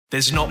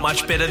There's not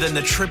much better than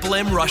the Triple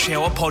M Rush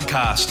Hour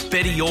podcast.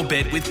 Better your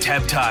bet with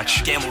Tab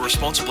Touch. Gamble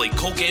responsibly.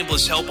 Call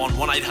Gamblers Help on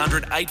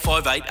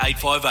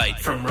 1-800-858-858.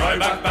 From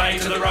Roebuck Bay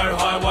to the Roe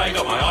Highway,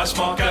 got my ice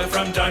mocha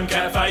from Dome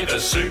Cafe, the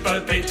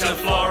Super Pizza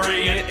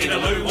Florian,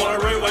 Inaloo,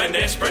 Wanneroo and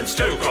Esperance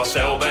too. Across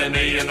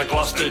Albany and the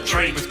Gloucester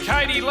Tree with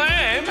Katie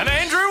Lamb and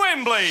Andrew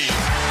Wembley.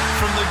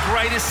 From the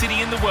greatest city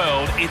in the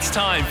world, it's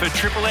time for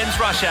Triple M's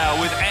Rush Hour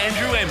with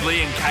Andrew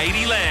Embley and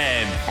Katie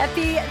Lamb.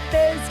 Happy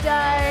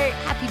Thursday,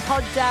 happy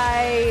pod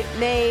day.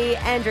 Me,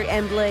 Andrew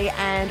Embley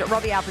and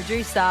Robbie, our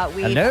producer,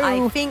 with Hello.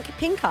 I think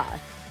pink eye.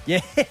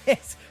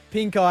 Yes,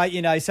 pink eye.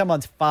 You know,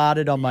 someone's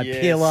farted on my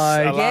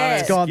pillow. Yes.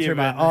 It's gone through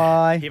my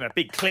eye. Give him a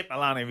big clip,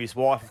 Alana, of his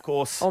wife, of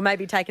course. Or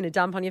maybe taking a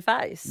dump on your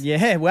face.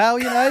 Yeah, well,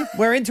 you know,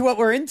 we're into what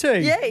we're into.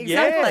 Yeah,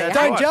 exactly. that's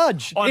Don't right.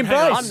 judge. On Embrace.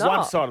 I'm one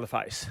not. side of the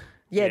face.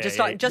 Yeah, just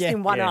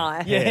in one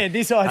eye. Yeah,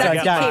 this eye's I got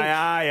okay. my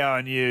eye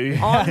on you.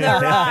 On the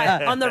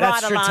right, on the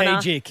That's right, Alana.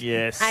 strategic.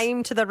 Yes.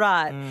 Aim to the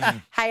right.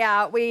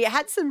 Hey, we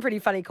had some pretty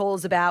funny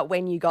calls about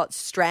when you got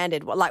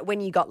stranded, like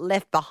when you got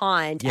left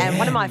behind. And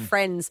one of my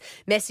friends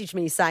messaged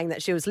me saying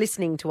that she was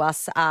listening to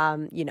us,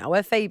 you know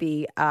her,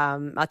 Phoebe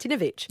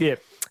Martinovich. Yep.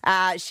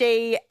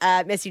 She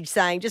messaged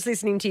saying, just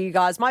listening to you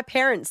guys, my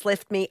parents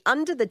left me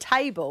under the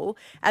table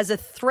as a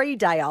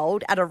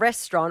 3-day-old at a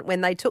restaurant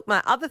when they took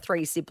my other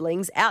 3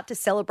 siblings out to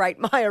celebrate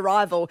my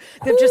arrival.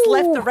 They've just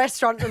left the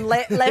restaurant and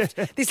left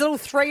this little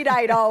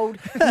 3-day-old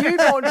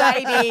newborn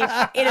baby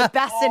in a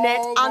bassinet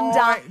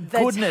under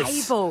the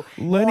table.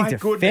 Learning My to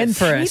goodness. fend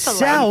for Can you believe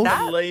herself. that?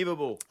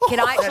 Unbelievable. Can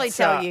I actually That's,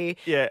 tell you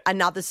yeah.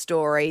 another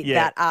story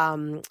Yeah.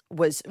 that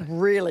was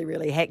really,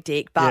 really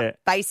hectic? But Yeah.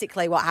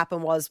 basically what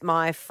happened was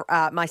my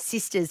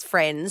sister's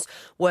friends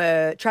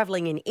were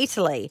travelling in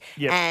Italy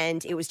Yep.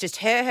 and it was just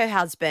her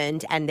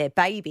husband and their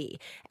baby.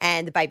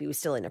 And the baby was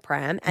still in a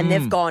pram and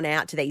they've gone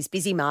out to these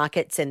busy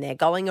markets and they're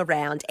going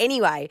around.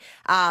 Anyway,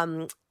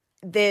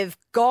 they've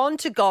gone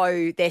to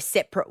go their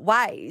separate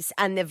ways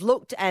and they've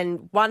looked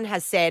and one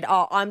has said,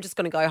 oh, I'm just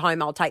going to go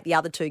home. I'll take the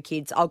other 2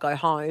 kids. I'll go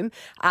home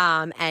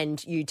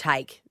and you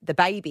take the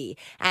baby.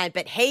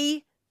 But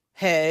he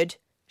heard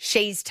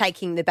she's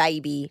taking the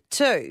baby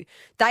too.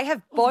 They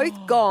have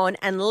both gone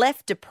and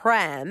left a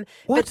pram.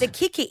 But the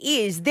kicker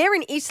is they're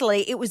in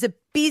Italy. It was a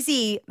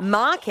busy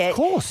market. Of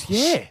course,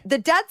 yeah. The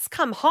dad's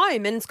come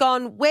home and has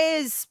gone,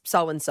 where's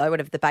so-and-so,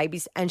 whatever the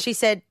baby's? And she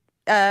said,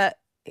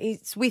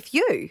 it's with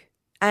you.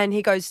 And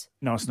he goes,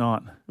 No, it's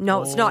not.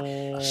 no, it's not.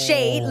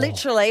 She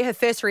literally, her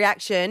first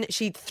reaction,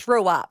 she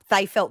threw up.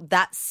 They felt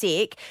that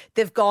sick.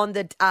 They've gone,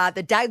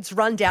 the dad's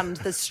run down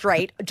into the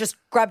street, just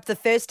grabbed the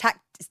first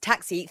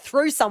taxi,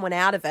 threw someone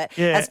out of it,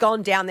 Yeah. has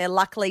gone down there.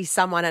 Luckily,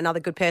 another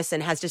good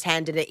person, has just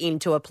handed it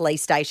into a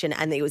police station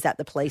and it was at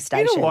the police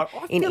station You know what?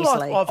 I in feel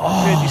Italy. like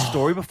I've heard this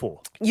story before.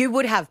 You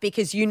would have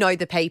because you know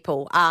the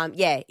people.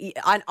 Yeah,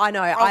 I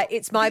know.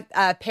 It's my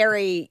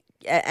Perry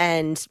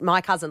and my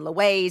cousin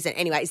Louise, and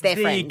anyway, it's their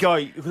There friend. you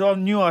go. Because I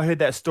knew I heard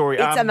that story.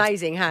 It's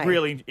amazing, hey?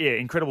 Really, yeah,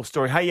 incredible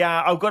story. Hey,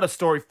 I've got a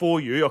story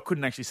for you. I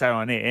couldn't actually say it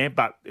on air,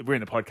 but we're in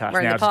the podcast We're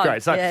in now. the It's pod.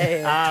 great. So,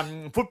 Yeah.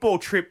 football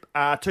trip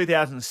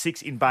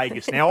 2006 in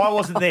Vegas. Now, I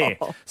wasn't there,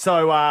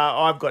 so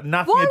I've got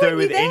nothing Why to do weren't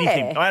you with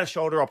anything. there? I had a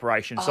shoulder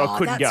operation, so I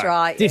couldn't that's go.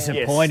 right. Yeah.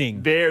 Disappointing.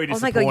 Yes, very Oh my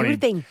disappointing. God, you would have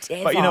been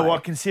dead. But you know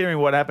what? Considering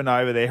what happened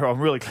over there, I'm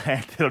really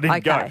glad that I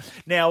didn't go. Okay.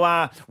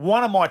 Now,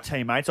 one of my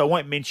teammates, I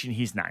won't mention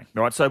his name,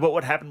 right? So,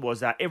 what happened was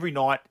every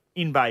night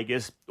in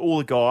Vegas, all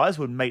the guys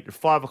would meet at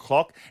 5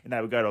 o'clock and they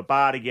would go to a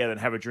bar together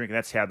and have a drink, and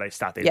that's how they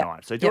start their Yep.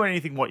 night. So, do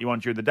anything what you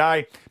want during the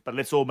day, but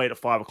let's all meet at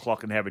 5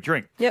 o'clock and have a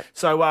drink. Yep.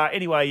 So,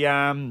 anyway,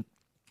 on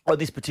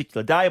this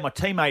particular day, my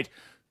teammate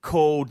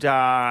called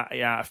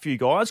a few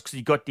guys because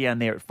he got down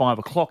there at 5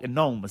 o'clock and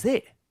no one was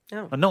there.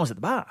 Oh. And no one was at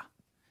the bar.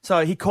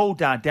 So he called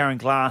Darren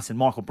Glass and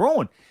Michael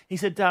Braun. He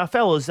said,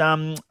 fellas,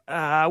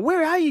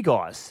 where are you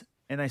guys?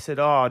 And they said,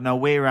 oh, no,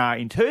 we're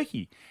in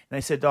Turkey. And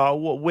they said, oh,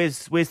 well,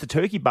 where's the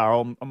Turkey bar?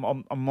 I'm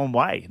on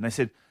way. And they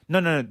said,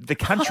 no, the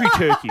country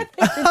Turkey.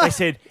 They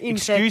said,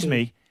 excuse Turkey.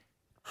 me,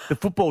 the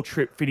football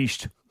trip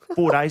finished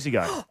 4 days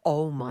ago.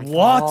 Oh my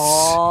What?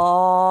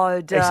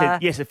 God. They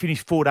said, yes, it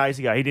finished 4 days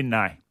ago. He didn't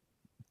know.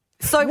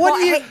 So What what?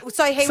 do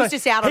you- He was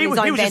just out on he his was,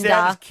 own he was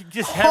bender.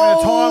 just having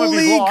the time of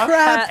his Holy life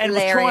crap. and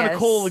was trying to Hilarious.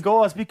 call the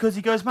guys because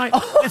he goes, mate,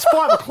 it's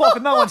 5 o'clock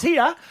and no one's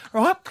here,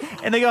 right?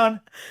 And they're going,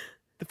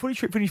 the footy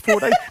trip finished 4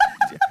 days.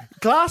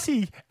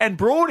 Glassy and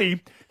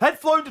Brawny had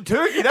flown to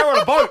Turkey. They were on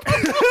a boat.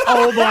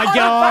 Oh, my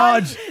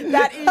God.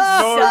 That is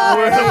No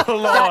word of a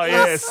lie,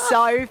 that is yes.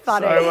 so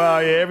funny. So, yeah,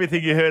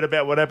 everything you heard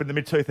about what happened in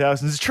the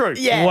mid-2000s is true.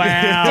 yeah.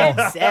 Wow.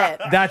 Dead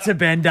set. That's a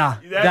bender.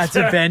 That's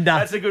a bender.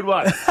 That's a good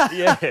one.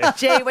 Yeah.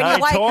 Gee, when you Hey,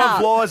 wake time up.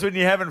 flies when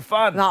you're having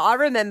fun. No, I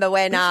remember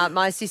when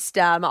my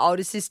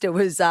older sister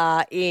was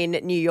in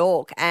New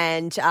York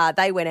and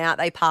they went out,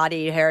 they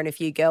partied, her and a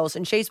few girls,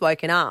 and she's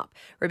woken up.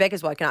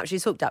 Rebecca's woken up.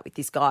 She's hooked up with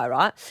this guy,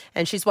 right?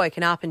 And she's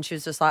woken up and she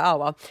was just like, oh,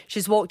 well,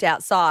 she's walked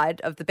outside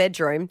of the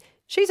bedroom.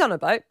 She's on a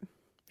boat.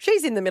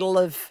 She's in the middle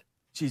of,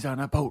 She's on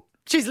a boat.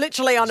 she's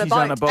literally on a She's boat.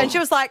 on a boat. And she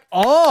was like,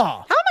 Oh. how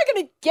am I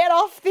going to get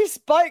off this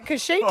boat?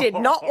 Because she did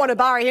not want to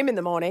bury him in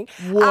the morning.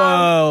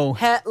 Whoa.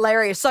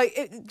 Hilarious. So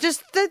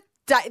just the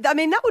day, I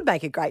mean, that would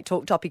make a great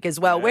talk topic as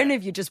well. When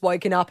have you just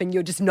woken up and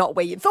you're just not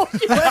where you thought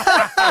you were?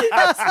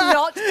 That's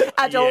not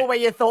at all where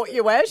you thought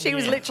you were. She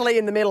was literally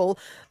in the middle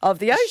of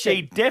the ocean.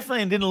 She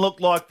definitely didn't look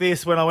like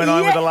this when I went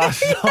over the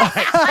last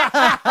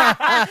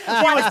night.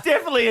 She was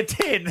definitely a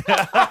 10.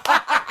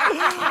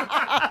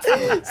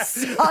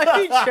 So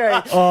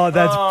true. Oh,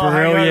 that's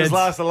brilliant. Hangovers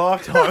last a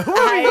lifetime. Who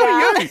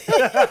are you?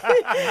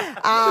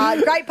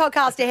 Great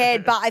podcast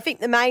ahead, but I think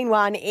the main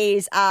one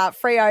is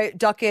Freo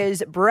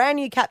Dockers' brand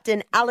new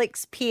captain,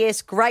 Alex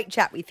Pearce. Great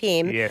chat with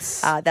him.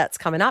 Yes. That's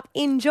coming up.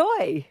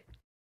 Enjoy.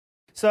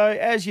 So,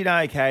 as you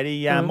know,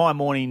 Katie, my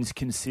mornings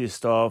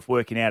consist of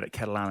working out at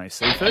Catalano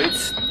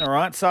Seafoods. All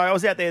right. So, I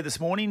was out there this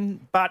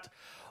morning, but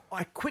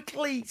I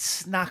quickly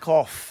snuck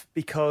off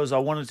because I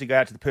wanted to go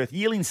out to the Perth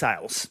yearling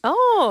sales.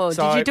 Oh,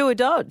 So did you do a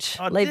dodge?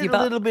 I Leave did your a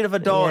butt? little bit of a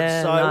dodge.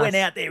 Yeah, so I nice. went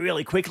out there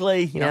really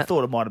quickly. You know, I Yeah.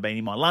 thought it might have been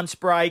in my lunch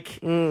break.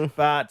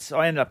 But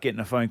I ended up getting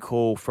a phone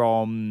call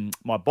from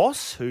my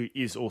boss, who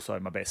is also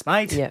my best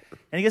mate. Yep.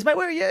 And he goes, mate,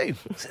 where are you?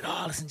 I said,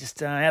 listen,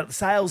 just out at the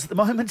sales at the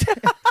moment.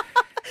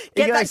 He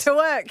Get back goes- to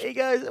work. He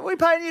goes, are we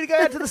paying you to go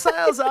out to the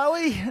sales, are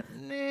we?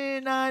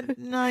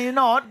 No, you're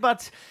not.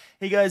 But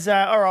he goes,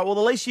 all right, well,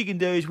 the least you can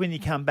do is when you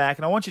come back,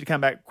 and I want you to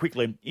come back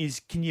quickly,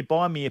 is can you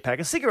buy me a pack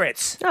of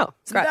cigarettes? Oh,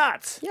 Some great.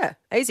 darts. Yeah,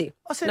 easy.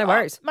 I said, no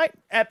worries. mate,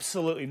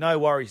 absolutely no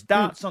worries.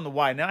 Darts on the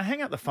way. Now, I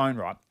hang up the phone,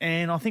 right,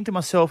 and I think to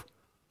myself,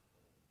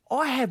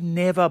 I have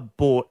never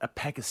bought a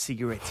pack of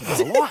cigarettes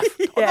in my life.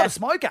 I'm not a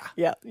smoker.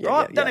 Yeah,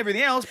 right? Done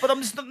everything else, but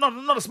I'm just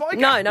not a smoker.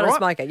 No, not a right?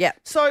 smoker, yeah.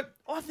 So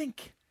I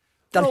think...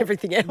 Done well,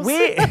 everything else.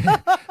 Where,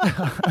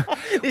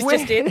 This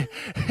just in.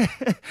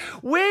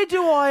 where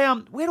do I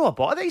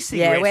buy these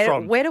Yeah, cigarettes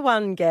from? where do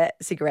one get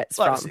cigarettes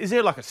Like, from? is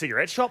there like a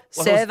cigarette shop?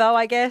 Like I was- Servo,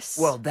 I guess.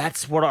 Well,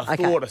 that's what I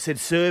Okay. thought. I said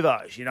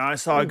servos, you know.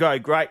 So I go,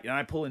 great, you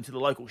know, pull into the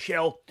local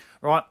Shell,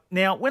 right?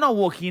 Now, when I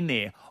walk in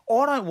there,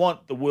 I don't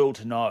want the world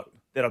to know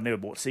that I've never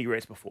bought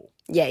cigarettes before.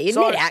 yeah, you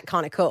So need to act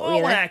kind of cool, I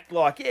you want know. to act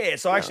like,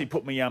 so I actually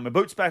put my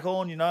boots back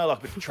on, you know, like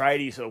a bit of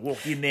tradie, sort of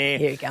walk in there.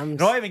 Here it comes.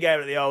 And I even gave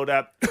it the old,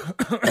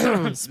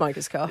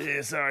 Smoker's cough.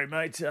 yeah, sorry,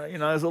 mate, you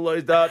know, there's all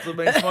those darts I've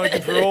been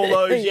smoking for all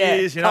those Yeah,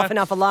 years, you know. coughing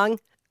up a lung.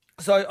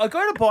 So I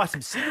go to buy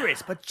some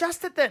cigarettes, but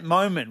just at that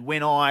moment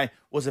when I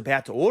was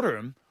about to order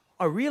them,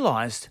 I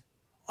realised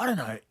I don't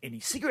know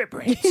any cigarette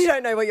brands. You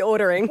don't know what you're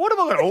ordering. What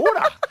am I going to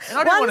order? And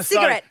I didn't One want to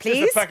cigarette, say, please.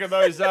 just a pack of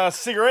those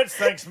cigarettes,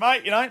 thanks,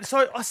 mate. You know.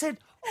 So I said,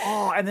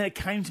 and then it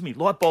came to me,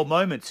 light bulb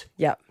moment.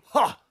 Yep,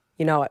 Ha,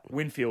 you know it.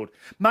 Winfield,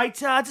 mate.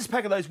 Just a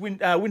pack of those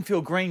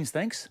Winfield greens,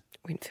 thanks.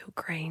 Winfield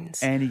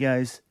Greens. And he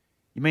goes,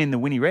 you mean the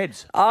Winnie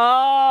Reds?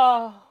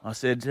 Oh, I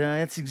said,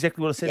 that's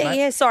exactly what I said, yeah, mate.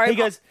 yeah, sorry. He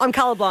goes, I'm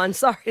colourblind,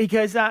 sorry. He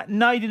goes,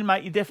 no, you didn't,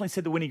 mate. You definitely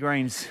said the Winnie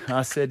Greens.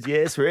 I said,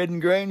 yes, red and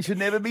green should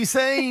never be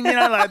seen. You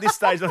know, like at this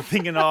stage, I'm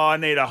thinking, I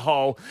need a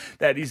hole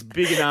that is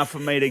big enough for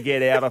me to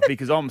get out of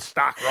because I'm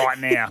stuck right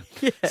now.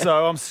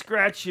 So I'm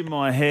scratching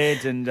my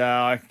head and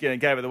I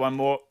gave it the one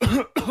more.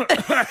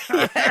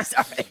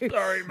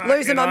 Sorry, mate.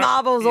 Losing my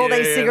marbles, all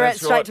these cigarettes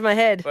that's straight right. to my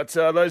head. But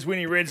those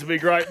Winnie Reds will be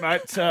great,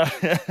 mate. You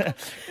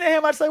know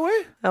how much they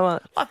were? How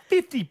much? Like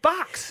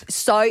 $50.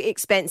 So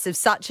expensive,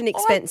 such an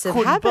expensive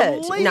couldn't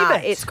habit. believe No,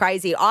 it. it's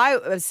crazy.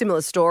 A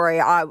similar story.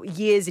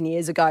 Years and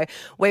years ago,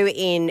 we were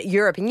in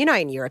Europe, and you know,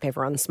 in Europe,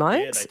 everyone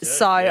smokes. they do,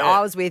 So yeah.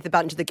 I was with a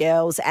bunch of the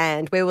girls,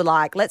 and we were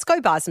like, "Let's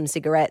go buy some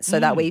cigarettes so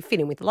that we fit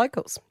in with the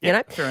locals." You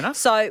know, fair enough.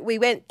 So we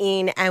went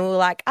in, and we were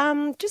like,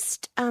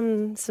 just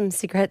some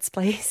cigarettes,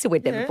 please."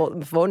 We'd never bought them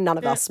before. None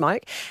of us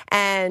smoke,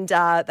 and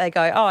they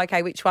go, "Oh,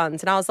 okay, which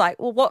ones?" And I was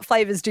like, "Well, what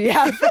flavours do you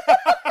have?"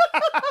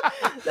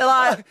 They're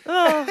like,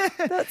 "Oh,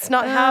 that's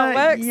not how it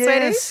works,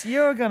 yes, sweetie."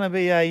 you're going to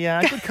be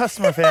a good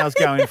customer of ours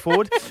going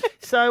forward.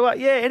 So,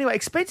 anyway,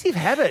 expensive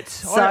habits.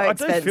 So I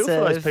do feel for those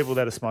expensive. people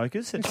that are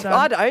smokers. It's,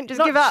 I don't. Just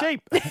not give up.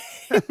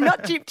 cheap.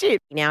 Not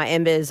cheap. Now,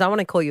 Embers, I want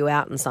to call you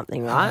out on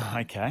something,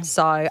 right? Okay.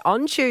 So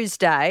on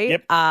Tuesday,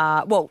 Yep.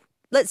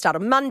 let's start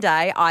on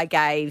Monday. I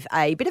gave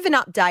a bit of an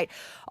update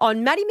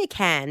on Maddie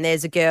McCann.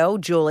 There's a girl,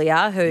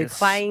 Julia, who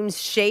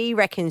claims she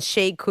reckons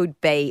she could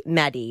be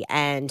Maddie,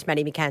 and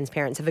Maddie McCann's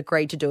parents have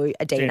agreed to do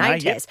a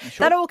DNA yep, test.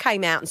 sure. That all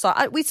came out, and so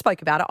we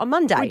spoke about it on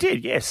Monday. We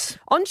did, yes.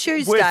 On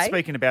Tuesday. Worth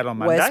speaking about on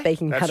Monday. We're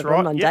speaking That's about it right,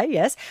 on Monday, yep.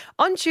 yes.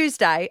 On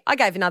Tuesday, I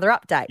gave another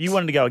update. You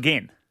wanted to go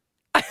again.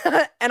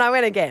 and I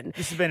went again.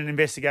 This has been an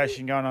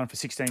investigation going on for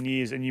 16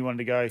 years and you wanted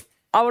to go,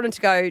 I wanted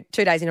to go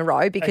 2 days in a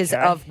row because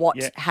Okay, of what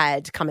yep.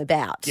 had come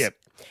about. Yep.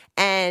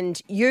 And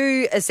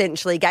you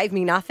essentially gave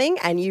me nothing,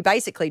 and you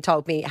basically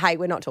told me, hey,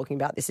 we're not talking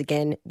about this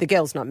again. The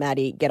girl's not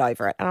Maddie. Get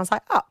over it. And I was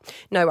like, oh,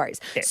 no worries.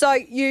 So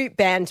you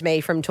banned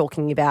me from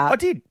talking about I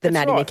did. the That's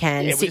Maddie right.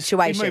 McCann Yeah,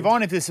 situation. We move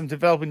on. If there's some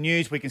developing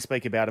news, we can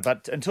speak about it.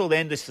 But until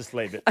then, let's just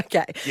leave it.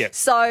 Okay. Yep.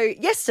 So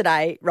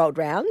yesterday rolled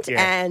round,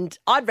 Yeah. and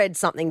I'd read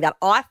something that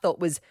I thought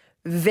was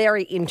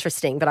very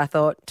interesting. But I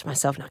thought to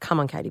myself, no, come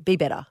on, Katie, be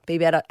better.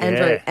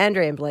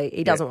 Andrew Embley,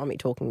 he doesn't want me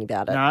talking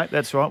about it. No,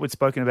 that's right. We've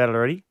spoken about it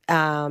already.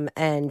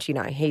 And,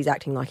 he's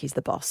acting like he's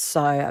the boss.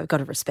 So I've got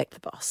to respect the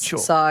boss. Sure.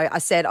 So I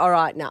said, all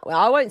right, no,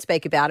 I won't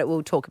speak about it.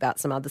 We'll talk about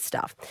some other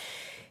stuff.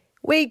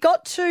 We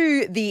got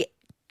to the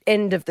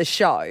end of the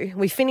show.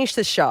 We finished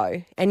the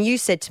show and you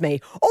said to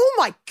me, oh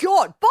my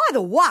God, by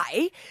the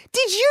way,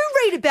 did you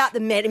read about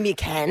the Maddie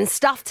McCann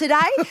stuff today?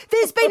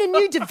 There's been a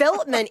new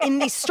development in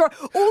this story.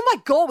 Oh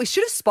my God, we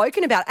should have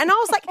spoken about it. And I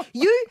was like,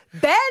 you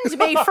banned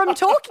me from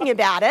talking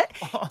about it.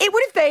 It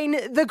would have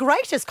been the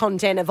greatest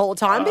content of all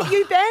time, but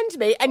you banned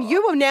me and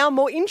you are now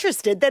more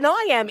interested than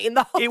I am in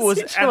the whole It was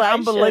situation. an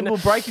unbelievable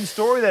breaking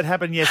story that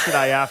happened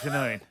yesterday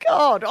afternoon.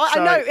 God, I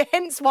know,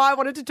 hence why I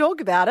wanted to talk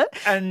about it.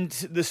 And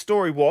the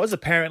story was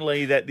apparently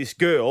that this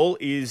girl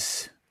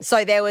is...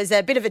 So there was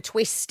a bit of a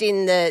twist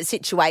in the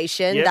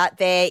situation that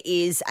there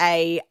is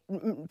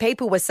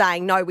people were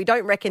saying, no, we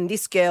don't reckon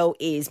this girl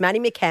is Maddie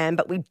McCann,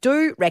 but we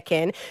do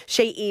reckon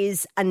she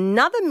is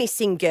another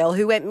missing girl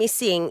who went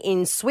missing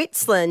in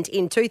Switzerland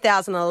in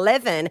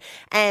 2011.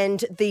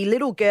 And the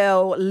little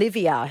girl,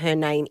 Livia, her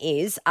name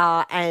is,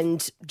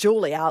 and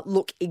Julia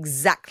look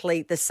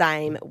exactly the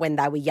same when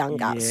they were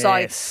younger. Yes.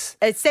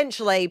 So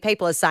essentially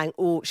people are saying,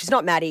 oh, she's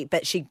not Maddie,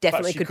 but she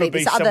definitely But she could be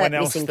this other someone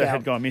else missing that girl.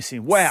 had gone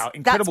missing. Wow,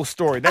 incredible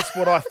story. That's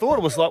what I thought.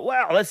 It was like,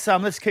 wow,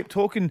 let's keep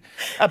talking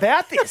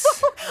about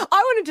this. I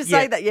wanted to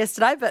say that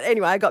yesterday, but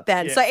anyway, I got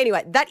banned. Yeah. So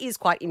anyway, that is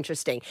quite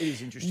interesting. It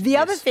is interesting, The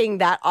other yes. thing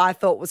that I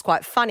thought was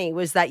quite funny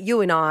was that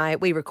you and I,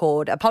 we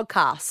record a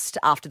podcast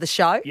after the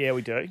show. Yeah,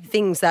 we do.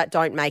 Things that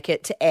don't make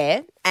it to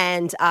air.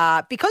 And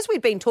because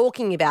we'd been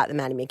talking about the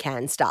Maddie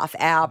McCann stuff,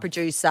 our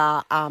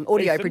producer,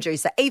 audio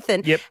producer,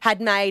 Ethan,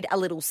 had made a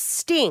little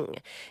sting.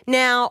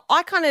 Now,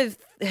 I kind of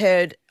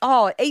heard,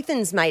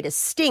 Ethan's made a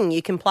sting.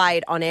 You can play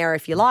it on air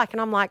if you like. And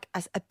I'm like,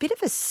 a bit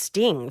of a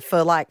sting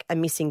for like a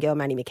missing girl,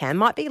 Maddie McCann,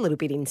 might be a little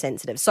bit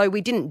insensitive. So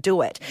we didn't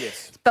do it.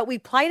 Yes. But we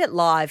played it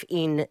live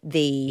in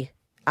the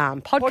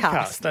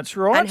podcast. That's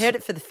right. And heard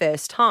it for the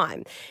first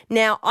time.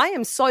 Now, I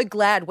am so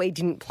glad we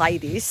didn't play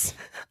this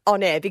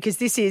on air because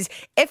this is,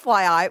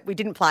 FYI, we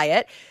didn't play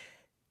it.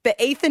 But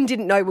Ethan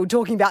didn't know we were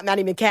talking about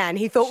Maddie McCann.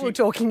 He thought we were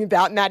talking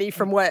about Maddie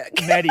from work.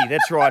 Maddie,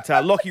 that's right.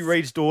 Lockie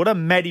Reed's daughter,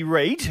 Maddie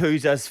Reed, who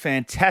does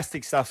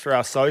fantastic stuff through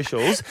our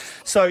socials.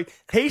 So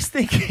he's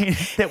thinking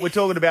that we're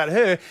talking about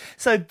her.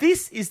 So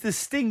this is the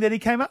sting that he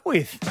came up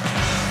with.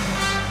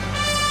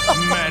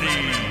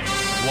 Maddie,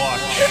 watch.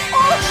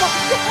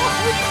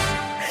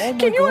 Oh my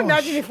Can you gosh.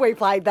 imagine if we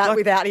played that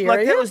without hearing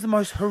Like that it? was the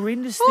most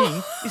horrendous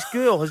thing. This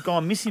girl has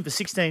gone missing for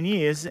 16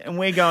 years and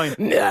we're going,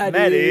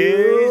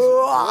 Maddie's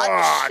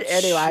watch.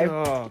 Anyway,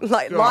 Oh,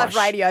 live gosh.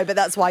 radio, but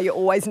that's why you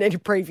always need to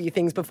preview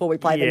things before we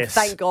play Yes.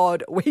 them. Thank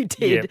God we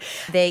did. Yep.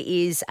 There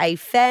is a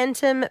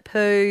phantom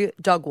poo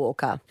dog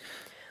walker.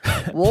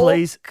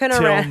 Please Walking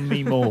tell around.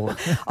 me more.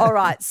 All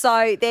right,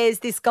 so there's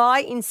this guy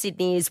in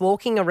Sydney is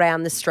walking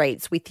around the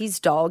streets with his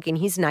dog in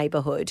his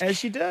neighbourhood.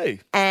 As you do.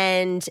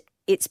 And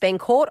it's been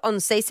caught on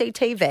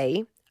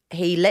CCTV.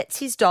 He lets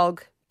his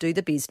dog do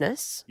the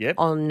business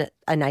on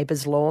a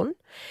neighbour's lawn.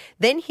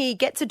 Then he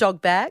gets a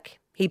dog bag.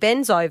 He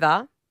bends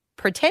over,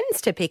 pretends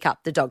to pick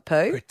up the dog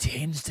poo,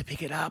 Pretends to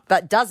pick it up.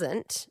 but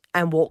doesn't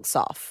and walks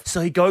off.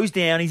 So he goes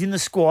down, he's in the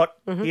squat,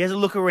 he has a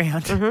look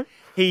around,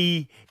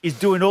 he is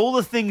doing all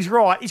the things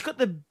right. He's got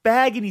the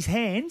bag in his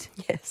hand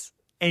Yes.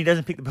 and he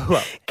doesn't pick the poo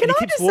up. Can and I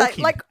he keeps just walking.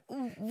 say, like,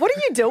 what are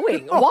you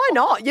doing? Why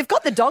not? You've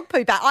got the dog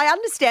poo bag. I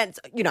understand,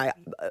 Yeah,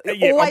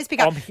 always pick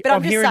up. But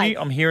I'm just hearing saying, you,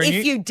 I'm hearing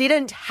if you. you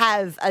didn't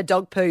have a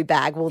dog poo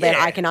bag, well, then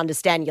Yeah. I can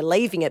understand you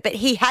leaving it. But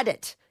he had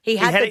it. He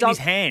had had the it in dog his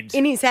hand.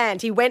 In his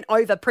hand. He went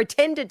over,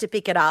 pretended to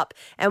pick it up,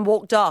 and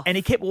walked off. And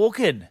he kept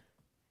walking.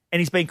 And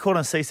he's been caught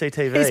on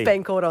CCTV. He's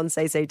been caught on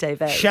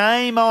CCTV.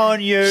 Shame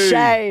on you.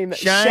 Shame,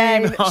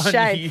 shame, on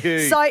shame.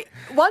 you. So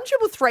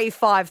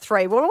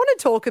 133353. Well, I want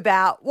to talk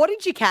about what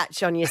did you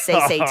catch on your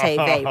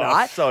CCTV,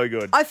 right? So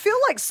good. I feel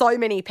like so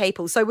many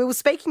people. So we were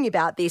speaking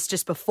about this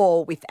just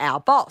before with our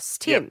boss,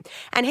 Tim,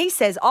 and he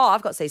says, "Oh,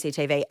 I've got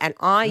CCTV, and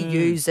I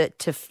use it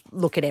to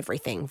look at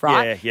everything."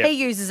 Right? Yeah, yeah.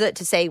 He uses it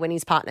to see when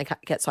his partner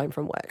gets home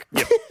from work.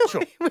 Yep,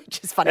 sure.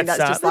 Which is funny. That's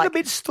just a little like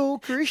bit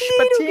stalkerish,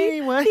 but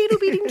anyway. little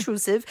bit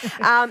intrusive.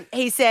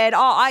 He said,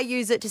 I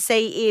use it to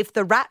see if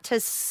the rat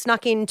has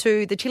snuck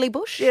into the chili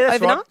bush Yeah, that's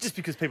overnight. right. Just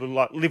because people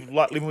like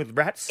living with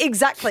rats.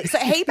 Exactly. So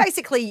he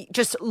basically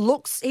just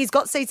looks, he's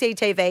got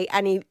CCTV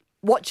and he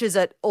watches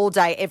it all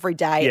day, every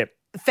day. Yep.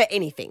 For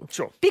anything.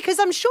 Sure. Because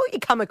I'm sure you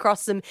come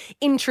across some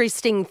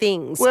interesting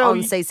things on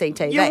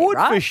CCTV, You would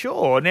right? for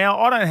sure. Now,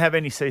 I don't have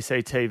any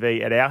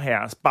CCTV at our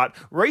house, but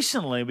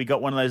recently we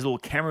got one of those little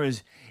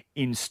cameras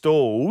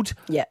installed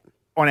Yeah.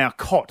 on our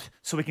cot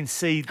so we can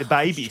see the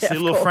baby, Yeah, see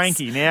of little course.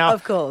 Frankie. Now,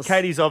 Of course.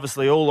 Katie's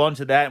obviously all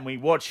onto that and we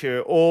watch her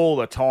all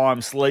the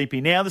time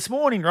sleeping. Now, this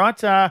morning, right,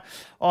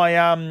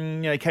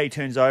 Katie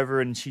turns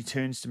over and she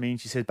turns to me and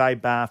she says,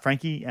 babe,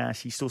 Frankie,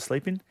 she's still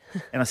sleeping?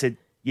 And I said,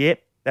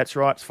 yep. That's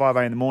right. It's 5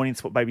 a.m. in the morning.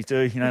 It's what babies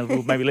do.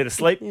 We'll maybe let her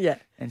sleep. Yeah.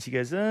 And she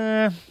goes,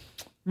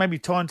 maybe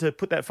time to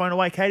put that phone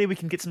away, Katie. We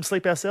can get some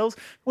sleep ourselves.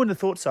 Wouldn't have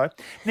thought so.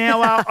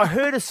 Now, I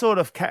heard a sort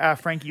of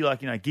Frankie,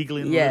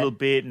 giggling a little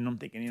bit, and I'm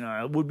thinking,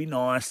 it would be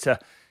nice to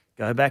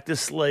go back to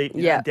sleep.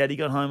 You know, Daddy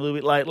got home a little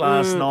bit late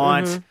last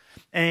night.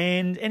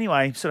 And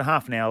anyway, sort of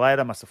half an hour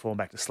later, I must have fallen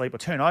back to sleep. I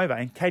turn over,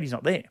 and Katie's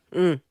not there.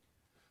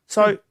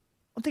 So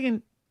I'm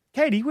thinking,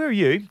 Katie, where are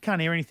you?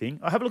 Can't hear anything.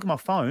 I have a look at my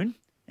phone,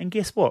 and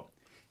guess what?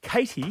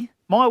 Katie,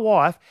 my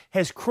wife,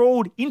 has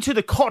crawled into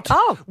the cot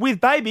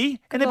with baby,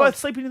 and they're both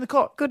sleeping in the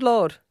cot. Good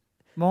Lord.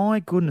 My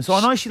goodness.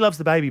 I know she loves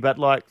the baby, but,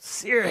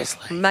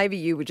 seriously. Maybe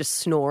you were just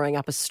snoring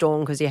up a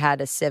storm because you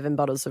had 7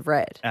 bottles of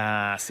red.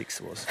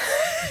 6 was.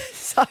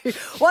 So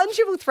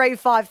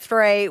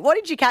 133353, what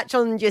did you catch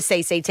on your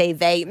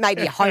CCTV?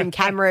 Maybe your home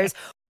cameras.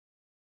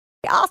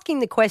 Asking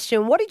the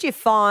question, what did you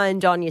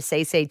find on your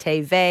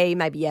CCTV?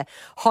 Maybe your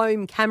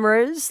home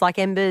cameras, like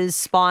Ember's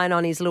spying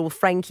on his little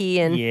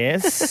Frankie and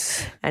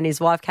yes, and his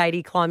wife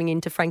Katie climbing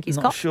into Frankie's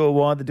Not cot. sure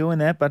why they're doing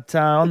that, but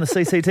on the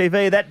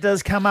CCTV, that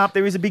does come up.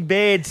 There is a big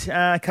bed,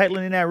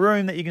 Caitlin, in our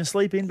room that you can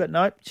sleep in, but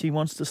no, she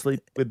wants to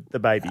sleep with the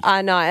baby.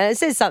 I know, and it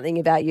says something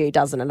about you,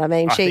 doesn't it? I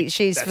mean,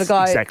 she's that's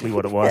forgot exactly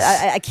what it was.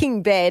 A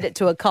king bed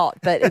to a cot,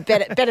 but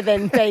better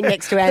than being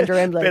next to Andrew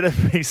Embley. Better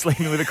be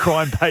sleeping with a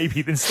crying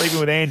baby than sleeping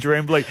with Andrew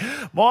Embley.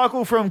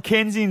 Michael from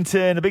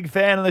Kensington, a big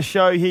fan of the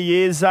show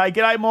he is.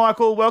 G'day,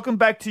 Michael. Welcome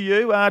back to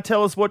you.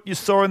 Tell us what you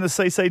saw in the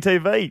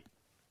CCTV.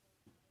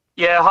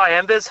 Yeah, hi,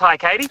 Embers. Hi,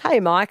 Katie. Hey,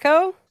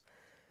 Michael.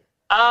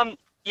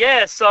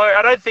 So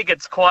I don't think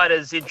it's quite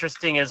as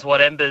interesting as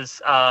what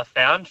Embers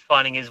found,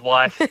 finding his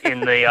wife in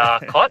the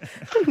cot.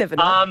 Never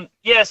know.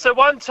 So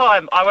one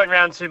time I went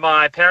round to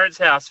my parents'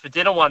 house for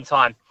dinner one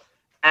time,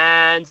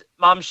 and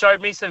Mum showed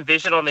me some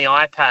vision on the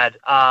iPad.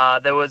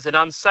 There was an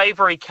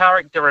unsavoury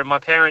character in my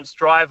parents'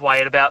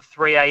 driveway at about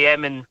 3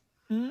 a.m.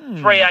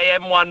 3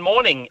 a.m. one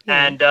morning,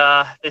 and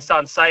this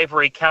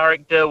unsavoury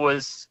character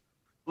was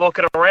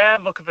looking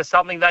around, looking for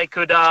something they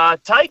could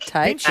take.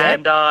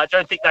 And I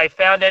don't think they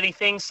found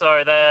anything,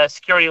 so the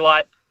security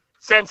light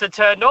sensor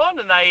turned on,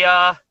 and they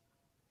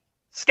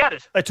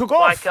scattered. They took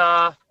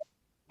off.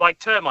 Like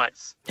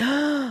termites.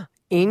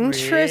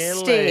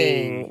 Interesting.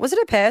 Really? Was it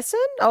a person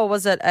or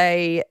was it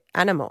an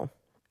animal?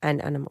 An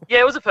animal.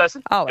 Yeah, it was a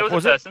person. Oh, it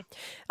was a person.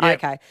 Yep.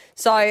 Okay.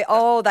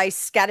 So, they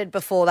scattered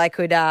before they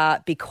could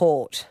be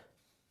caught.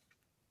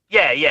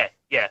 Yeah.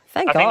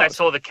 Thank I think God. they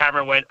saw the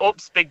camera and went,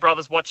 oops, Big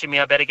Brother's watching me.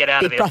 I better get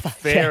out of Big here. Brother.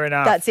 Fair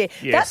enough. That's it.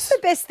 Yes. That's the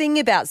best thing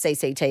about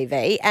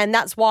CCTV, and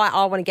that's why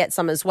I want to get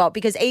some as well,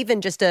 because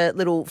even just a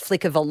little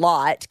flick of a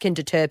light can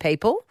deter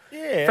people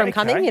from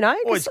coming, you know.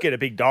 Or just get a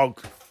big dog.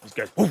 Just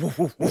goes, woof, woof,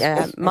 woof, woof.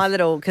 Yeah, my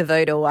little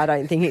cavoodle, I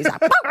don't think he's like,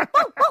 "Bow,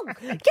 bow, bow.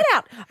 Get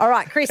out. All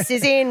right, Chris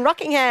is in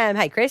Rockingham.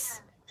 Hey,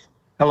 Chris.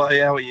 Hello,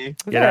 how are you?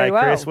 Very G'day,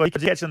 well. Chris. What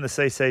did you catch on the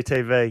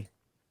CCTV?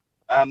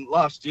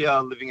 Last year,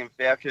 living in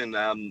Falcon,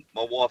 my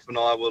wife and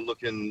I were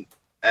looking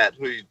at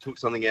who took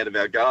something out of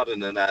our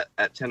garden, and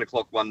at 10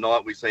 o'clock one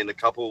night, we seen a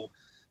couple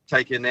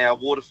taking our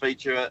water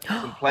feature,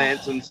 some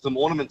plants and some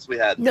ornaments we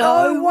had.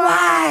 No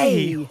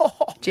way.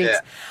 Jinx. Yeah.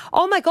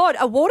 Oh, my God,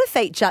 a water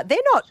feature. They're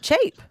not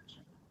cheap.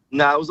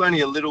 No, it was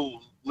only a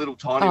little tiny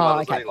one. It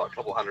was okay. only like a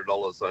couple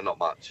 $100, so not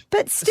much.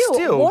 But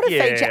still, water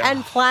yeah. feature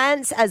and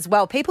plants as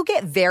well. People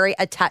get very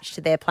attached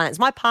to their plants.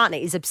 My partner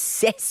is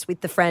obsessed with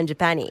the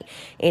frangipani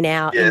in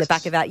the Yes.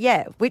 back of our,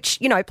 which,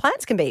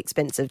 plants can be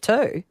expensive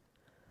too.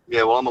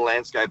 Yeah, well, I'm a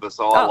landscaper,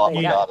 so I love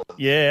there my you go. garden.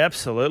 Yeah,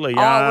 absolutely.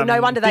 well,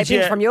 no wonder they did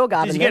pinched from your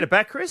garden. Did you then. get it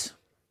back, Chris?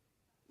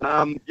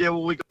 Yeah,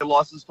 well, we got a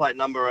license plate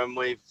number, and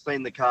we've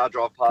seen the car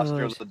drive past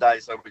during the day,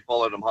 so we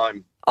followed them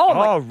home.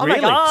 Oh, my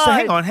really? God. So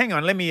hang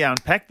on. Let me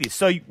unpack this.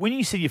 So when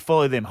you said you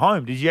follow them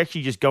home, did you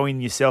actually just go in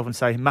yourself and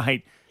say,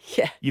 mate,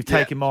 you've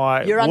taken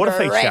my You're water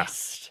under feature?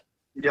 arrest.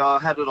 Yeah, I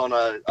had it on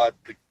the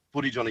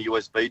footage on a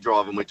USB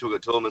drive, and we took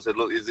it to them and said,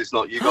 look, is this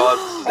not you guys?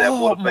 This is our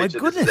water my feature.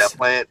 This is goodness. our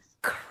plant.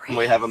 Chris. And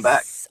we have them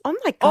back. Oh,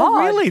 my God. Oh,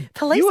 really?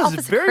 Police you was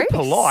officer very Chris.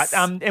 polite.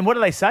 And what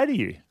did they say to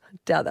you?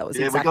 Doubt that was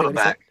Yeah, exactly we got it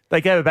what he said. back. They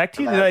gave it back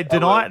to you? Did they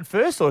deny it at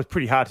first, or it's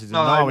pretty hard to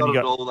deny No, when not you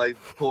at got... all. They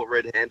caught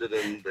red-handed,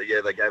 and they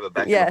gave it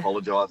back Yeah. and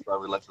apologised, so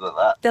we left it at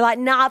that. They're like,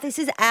 nah, this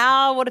is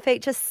our water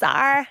feature,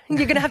 sir. You're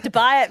going to have to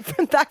buy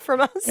it back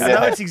from us. I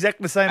know it's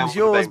exactly the same That as would've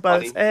yours, been but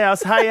funny. it's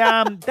ours. Hey,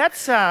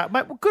 that's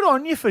mate. Well, good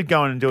on you for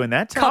going and doing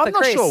that. Copper I'm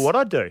not Chris. sure what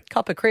I'd do.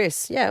 Copper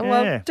Chris. Yeah,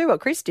 well, Yeah. do what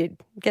Chris did.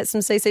 Get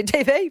some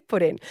CCTV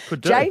put in.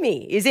 Could do.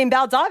 Jamie is in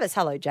Baldivis.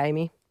 Hello,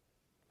 Jamie.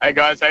 Hey,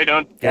 guys, how you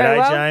doing? Very G'day,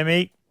 well.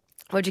 Jamie.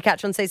 What'd you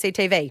catch on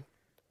CCTV?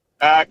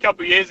 A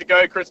couple of years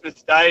ago,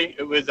 Christmas Day,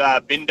 it was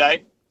bin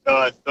day. So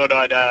I thought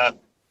I'd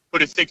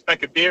put a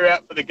 6-pack of beer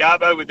out for the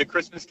Garbo with the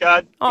Christmas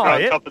card. Oh, put it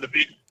on yeah. top of the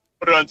bin.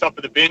 Put it on top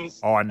of the bins.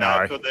 Oh, I know.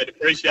 I thought they'd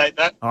appreciate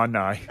that. I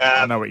know.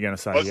 I know what you're going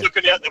to say. I was Yeah.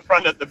 looking out the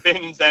front at the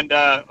bins, and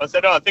I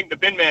said, I think the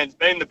bin man's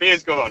been, the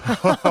beer's gone.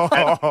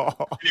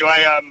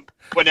 Anyway,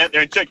 went out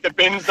there and checked the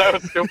bins, they were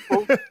still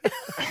full.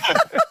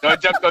 So I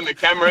jumped on the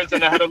cameras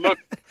and I had a look.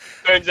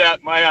 Turns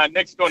out my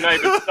next door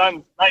neighbour's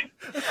son's mate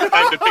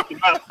came to pick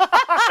him up.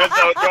 as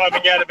they were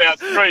driving out of our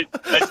street,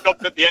 they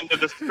stopped at the end of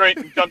the street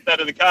and jumped out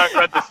of the car,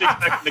 grabbed the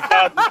six-pack in the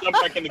car, and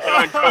jumped back in the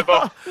car and drove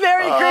off.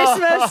 Merry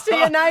Christmas to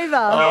your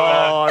neighbour.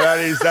 Oh, that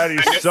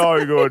is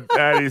so good.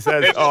 That is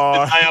The day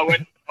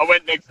I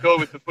went next door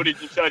with the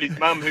footage and showed his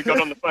mum, who got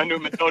on the phone to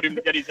him and told him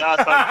to get his ass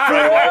home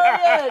straight away.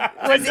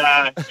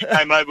 And she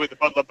came over with a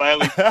bottle of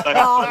Bailey. So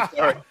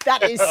sorry.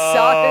 That is so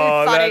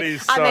Oh, funny. that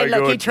is so I mean,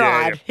 look, he good.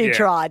 tried. Yeah, He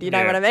tried. You know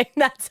yeah. what I mean?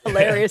 That's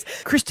hilarious.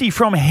 Christy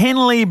from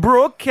Henley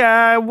Brook,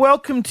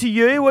 welcome to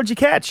you. What'd you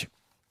catch?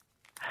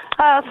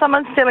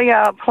 Someone's stealing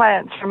our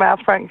plants from our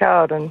front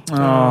garden.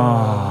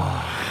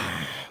 Why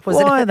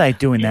are they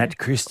doing that,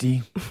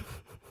 Christy?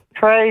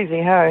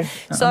 Crazy, hey?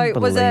 So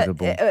was it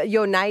Unbelievable.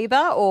 your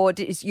neighbour, or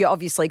you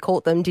obviously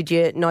caught them? Did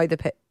you know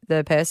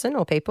the person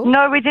or people?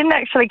 No, we didn't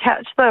actually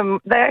catch them.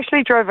 They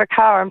actually drove a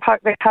car and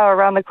parked their car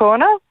around the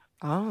corner.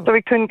 Oh. So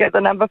we couldn't get the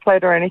number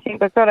plate or anything,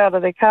 but got out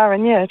of their car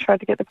and,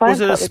 tried to get the plants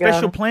Was it a out the special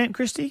garden. plant,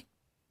 Christy?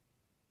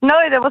 No,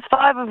 there was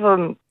 5 of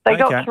them. They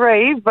Okay. got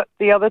 3, but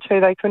the other 2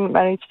 they couldn't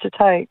manage to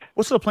take.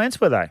 What sort of plants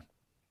were they?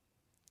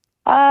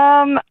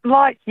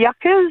 Like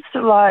yuccas,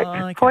 like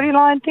okay.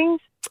 40-line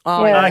things.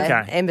 Oh, Yeah.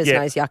 yeah. Okay. Embers Yeah.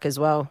 knows yuck as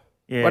well.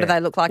 Yeah. What do they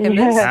look like,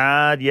 Embers?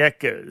 Hard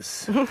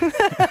yuccas. Not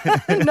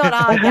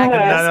hard No,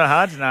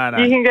 yuckers. not hard.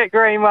 No. You can get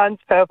green ones,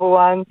 purple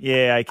ones,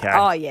 Yeah, okay.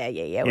 Oh, yeah.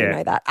 We Yeah.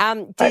 know that.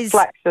 like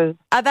flaxes.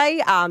 Are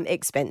they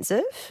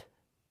expensive?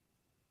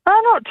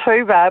 Not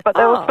too bad, but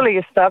they Oh. were fully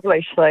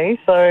established,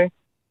 so...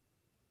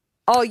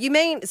 Oh, you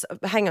mean,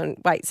 hang on,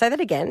 wait, say that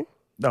again.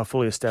 They're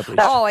fully established.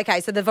 Oh, okay,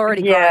 so they've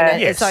already Yeah. grown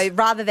it. Yes. So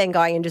rather than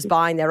going and just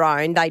buying their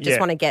own, they just Yeah.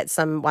 want to get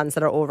some ones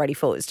that are already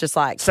full. It's just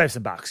like, Save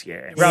some bucks,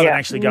 yeah. Rather than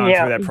actually going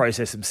Yeah. through that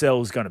process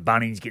themselves, going to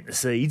Bunnings, getting the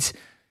seeds.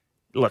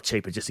 A lot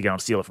cheaper just to go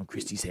and steal it from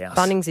Christy's house.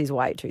 Bunnings is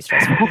way too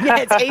stressful. Yeah,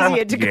 it's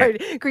easier to go.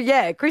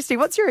 Yeah, Christy,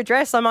 what's your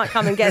address? I might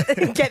come and get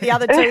the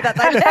other 2 that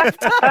they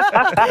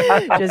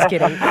left. Just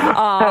kidding.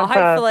 Oh,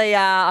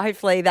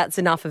 hopefully that's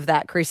enough of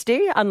that,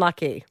 Christy.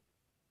 Unlucky.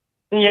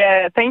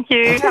 Yeah, thank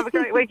you. Have a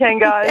great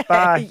weekend, guys.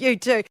 Bye. You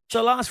too.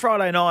 So last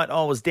Friday night,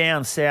 I was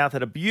down south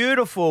at a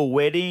beautiful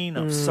wedding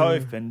of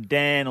Soph and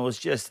Dan. It was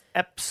just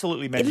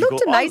absolutely It magical.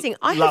 looked amazing.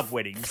 I love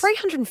weddings.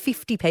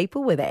 350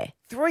 people were there.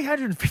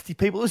 350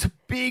 people. It was a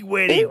big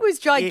wedding. It was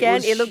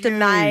gigantic. It looked huge.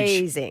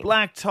 amazing.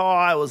 Black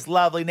tie. It was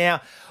lovely.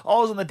 Now, I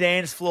was on the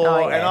dance floor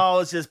Oh, yeah. and I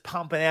was just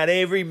pumping out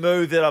every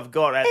move that I've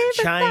got. I had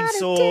the Everybody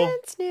chainsaw.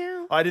 dance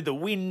now. I did the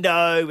window.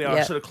 I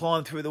Yep. sort of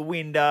climbed through the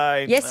window.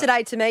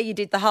 Yesterday to me, you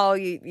did the whole,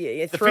 you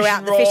The threw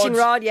out the fishing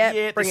rod, bring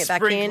the it back in.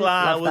 sprinkler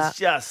Love was that.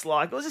 just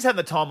like, I was just having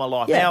the time of my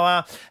life. Yeah. Now,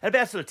 at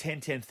about sort of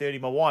 10:30,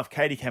 my wife,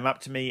 Katie, came up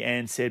to me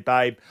and said,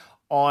 babe,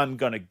 I'm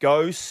going to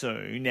go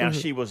soon. Now,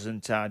 she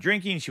wasn't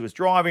drinking. She was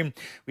driving.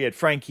 We had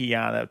Frankie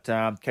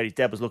that Katie's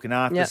dad was looking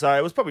after. Yep. So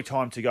it was probably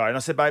time to go. And I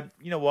said, babe,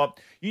 you know what?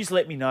 You just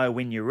let me know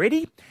when you're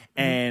ready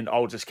and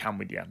I'll just come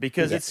with you.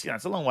 Because it's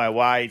it's a long way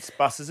away. It's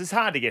buses. It's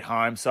hard to get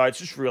home. So it's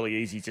just really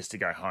easy just to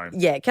go home.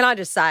 Yeah, can I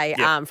just say,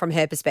 Yeah. from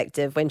her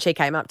perspective, when she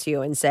came up to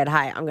you and said,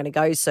 hey, I'm going to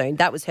go soon,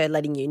 that was her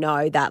letting you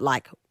know that,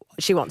 like,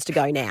 she wants to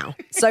go now.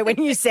 So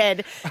when you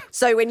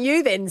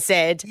then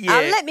said, Yeah.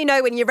 let me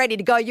know when you're ready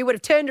to go, you would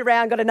have turned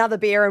around, got another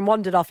beer and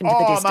wandered off into the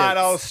distance. Mate,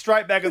 I was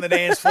straight back on the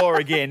dance floor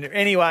again.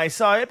 Anyway,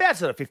 so about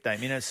sort of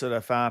 15 minutes sort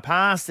of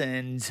passed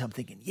and I'm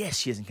thinking, yes,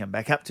 she hasn't come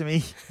back up to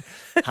me.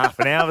 Half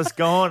an hour's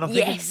gone. I'm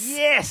thinking, Yes.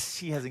 yes,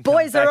 she hasn't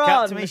Boys come back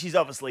are up to on. me. She's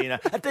obviously in a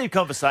deep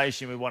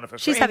conversation with one of her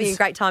She's friends. having a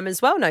great time as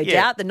well, no Yeah.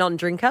 doubt, the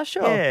non-drinker,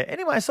 sure. Yeah.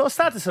 Anyway, so I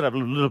started to sort of a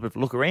little bit of a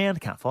look around.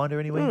 Can't find her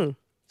anywhere.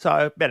 So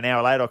about an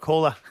hour later, I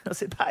call her. I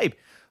said, babe,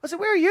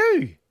 where are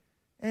you?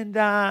 And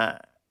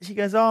she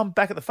goes, oh, I'm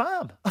back at the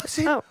farm. I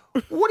said,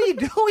 what are you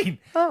doing?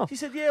 Oh. She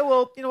said, yeah,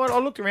 well, you know what? I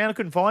looked around. I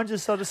couldn't find you,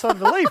 so I decided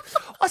to leave.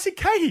 I said,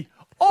 Katie,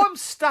 I'm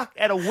stuck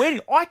at a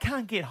wedding. I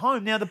can't get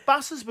home. Now, the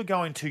buses were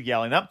going to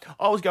Yallingup.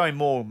 I was going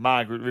more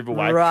Margaret River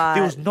way. Right.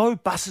 There was no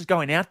buses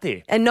going out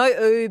there. And no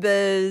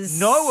Ubers.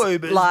 No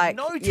Ubers, Like,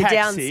 no taxis. you're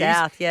down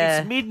south, yeah.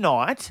 It's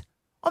midnight.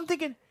 I'm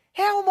thinking,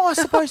 how am I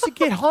supposed to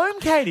get home,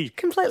 Katie?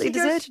 Completely She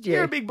goes, deserted you.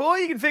 You're a big boy.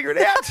 You can figure it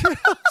out. I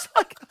was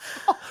like,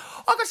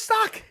 I got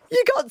stuck.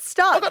 You got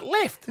stuck. I got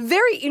left.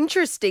 Very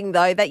interesting,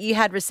 though, that you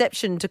had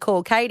reception to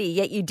call Katie,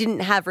 yet you didn't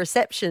have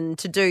reception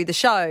to do the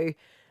show.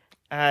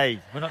 Hey,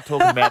 we're not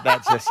talking about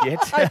that just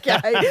yet. Okay.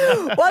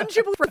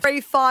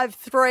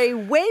 133353.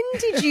 When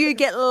did you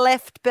get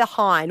left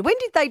behind? When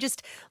did they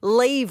just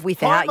leave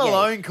without Home you?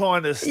 Alone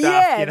kind of stuff.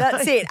 Yeah, you know?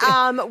 that's it.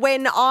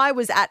 When I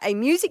was at a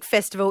music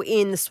festival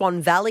in the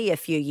Swan Valley a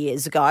few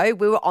years ago,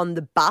 we were on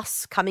the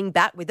bus coming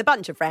back with a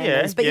bunch of randoms,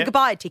 Yeah, but yeah. you could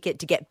buy a ticket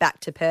to get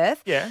back to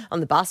Perth Yeah. on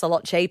the bus, a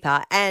lot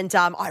cheaper. And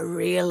I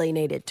really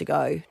needed to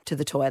go to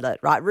the toilet,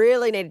 right?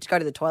 Really needed to go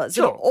to the toilet. It's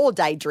Sure. an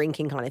all-day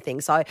drinking kind of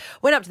thing. So I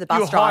went up to the bus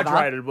You were driver.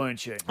 hydrated, weren't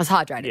you? I was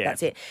hydrated, Yeah.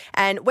 that's it.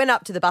 And went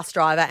up to the bus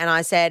driver and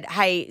I said,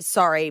 hey,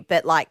 sorry,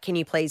 but like, can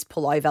you please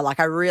pull over? Like,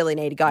 I really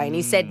need to go. And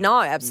he said,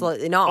 no,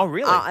 absolutely not. Oh,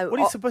 really? What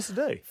are you supposed to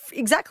do?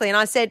 Exactly. And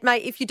I said,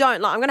 mate, if you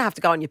don't, like, I'm going to have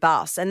to go on your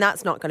bus and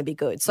that's not going to be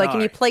good. So can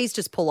No. you please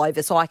just pull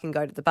over so I can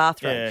go to the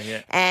bathroom?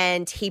 Yeah.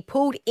 And he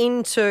pulled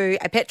into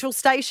a petrol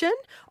station.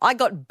 I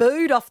got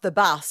booed off the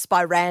bus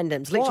by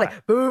randoms, literally, Why?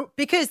 boo,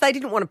 because they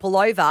didn't want to pull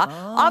over.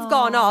 I've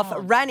gone off,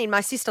 ran in.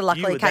 My sister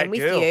luckily were came that with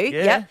girl, you.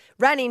 yeah. Yep.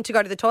 Ran in to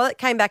go to the toilet,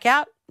 came back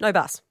out, no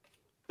bus.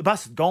 The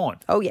bus is gone.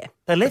 Oh, yeah.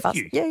 They left The bus-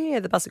 you? Yeah,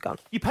 the bus had gone.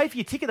 You paid for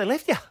your ticket, they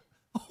left you.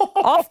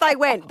 Off they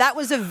went. That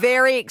was a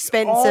very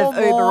expensive Oh,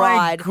 Uber my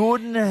ride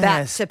goodness.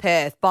 back to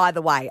Perth, by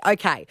the way.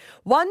 Okay,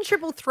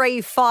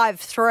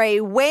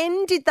 133353.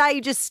 When did they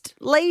just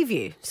leave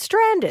you?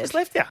 Stranded. Just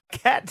left you.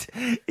 Kat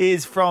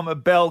is from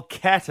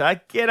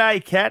Belcatta.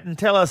 G'day, Kat, and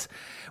tell us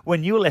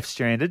when you were left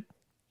stranded.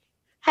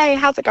 Hey,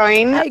 how's it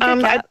going? Hey,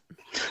 good Kat.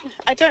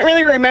 I don't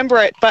really remember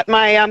it, but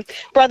my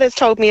brothers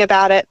told me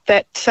about it,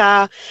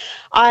 that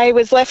I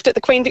was left at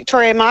the Queen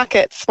Victoria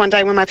Markets one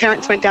day when my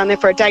parents went down there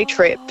for a day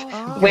trip,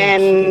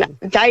 when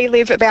they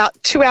live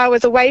about 2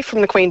 hours away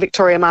from the Queen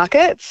Victoria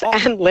Markets,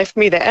 and left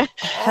me there.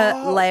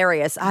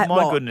 Hilarious.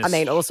 goodness. I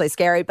mean, also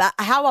scary. But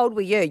how old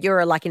were you? You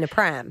were like in a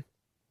pram.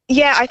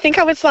 Yeah, I think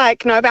I was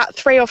about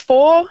 3 or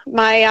 4.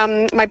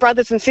 My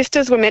brothers and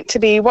sisters were meant to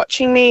be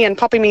watching me and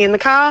popping me in the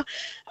car.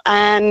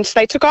 And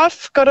they took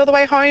off, got all the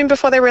way home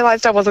before they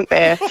realised I wasn't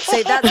there.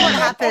 See, that's what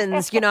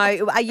happens, you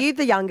know. Are you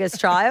the youngest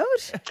child?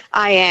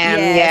 I am,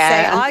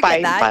 yeah. So I by,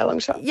 get that. by a long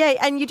shot. Yeah,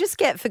 and you just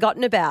get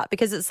forgotten about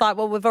because it's like,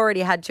 well, we've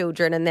already had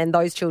children and then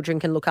those children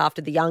can look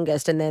after the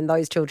youngest and then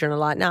those children are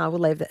like, no, we'll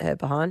leave her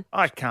behind.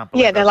 I can't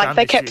believe Yeah, they're I've like, done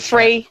they this kept to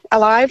you, 3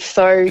 alive,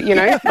 so, you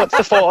know, what's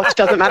the 4th?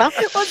 Doesn't matter.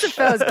 What's the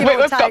first? Give We've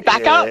or got take.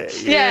 backup.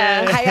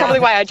 Yeah. Hey,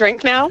 Probably why I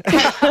drink now.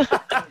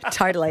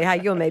 Totally.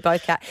 Hey, you and me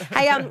both, Kat.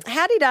 Hey,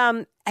 how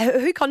did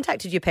who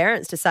contacted your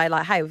parents to say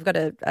like, hey, we've got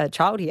a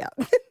child here?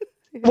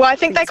 Well, I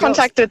think they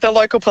contacted the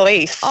local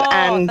police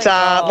and thank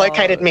God.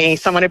 located me.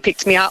 Someone had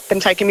picked me up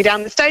and taken me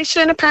down the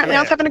station. Apparently,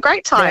 I was having a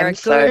great time.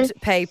 There are good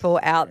people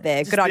out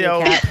there. Good on the you,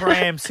 old Kat.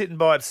 pram sitting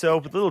by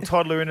itself with a little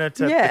toddler in it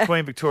at Yeah. the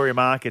Queen Victoria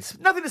Markets.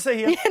 Nothing to see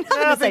here.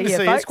 nothing to see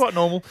here, It's folks. quite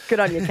normal. Good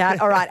on you,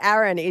 Kat. All right,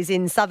 Aaron is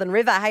in Southern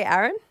River. Hey,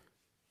 Aaron.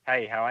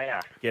 Hey, how are you?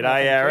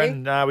 G'day,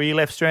 Aaron. Were you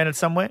left stranded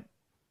somewhere?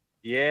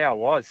 Yeah, I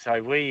was. So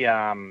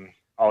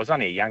I was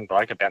only a young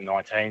bloke, about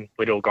 19.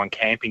 We'd all gone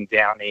camping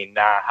down in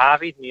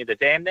Harvey near the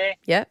dam there.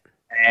 Yep.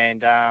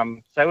 And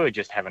so we were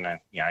just having a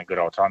good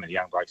old time as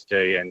young blokes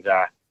do. And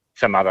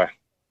some other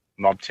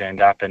mob turned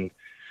up and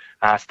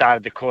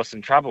started to cause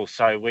some trouble.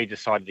 So we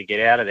decided to get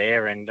out of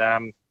there. And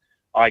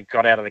I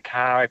got out of the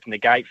car, opened the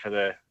gate for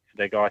the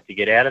guys to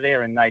get out of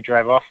there, and they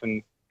drove off,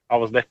 and I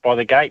was left by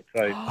the gate.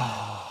 So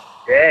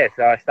yeah,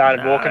 so I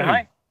started walking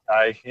home.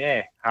 So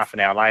yeah, half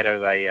an hour later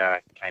they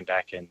came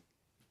back and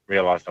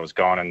realised I was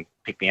gone and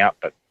picked me up.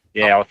 But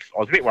yeah, I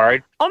was a bit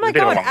worried. Oh my It was a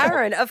bit of a God, long walk.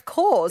 Aaron! Of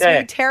course. Yeah. Were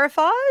you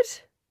terrified?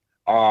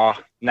 Oh,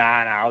 no,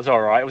 I was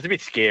all right. It was a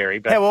bit scary.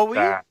 But, How old were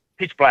you?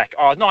 Pitch black.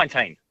 Oh, I was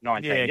 19. Yeah,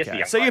 just a okay.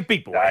 young So you're a bloke.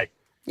 big boy.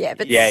 So, Yeah,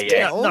 but Yeah, still.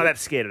 yeah. Not that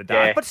scared of the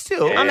dark, Yeah. but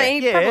still. Yeah. I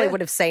mean, you Yeah. probably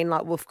would have seen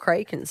like Wolf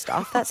Creek and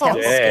stuff. That's how Oh,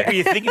 Yeah. scary. Were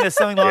you thinking of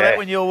something like Yeah. that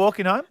when you were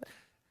walking home?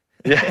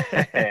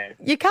 yeah.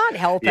 You can't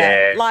help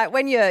Yeah. it. Like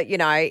when you're,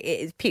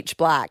 it's pitch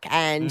black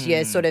and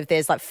you're sort of,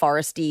 there's like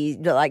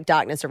foresty, like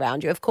darkness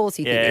around you. Of course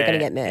you think you're going to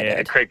get Yeah,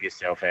 murdered. creep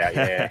yourself out,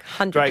 yeah.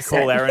 100%. Great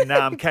call,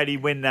 Aaron. Katie,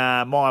 when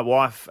my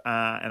wife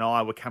and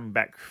I were coming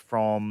back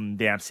from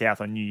down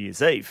south on New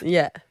Year's Eve,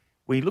 Yeah.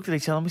 we looked at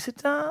each other and we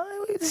said,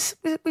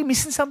 we're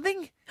missing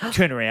something.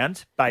 Turn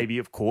around. Baby,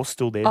 of course,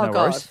 still there. Oh, no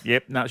God. worries.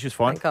 Yep, no, she was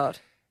fine. Thank God.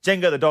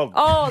 Django the dog.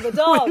 Oh, the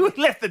dog. we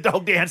left the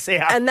dog down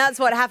south. And that's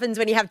what happens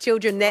when you have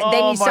children. Then Oh,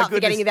 you my start goodness.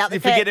 forgetting about the You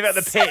pets. forget about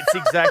the pets,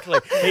 exactly.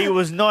 He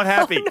was not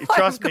happy. Oh, no,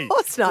 Trust me. Of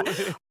course not.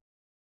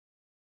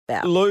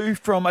 Lou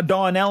from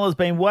Dianella has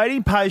been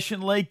waiting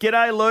patiently.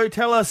 G'day, Lou.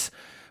 Tell us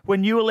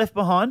when you were left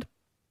behind.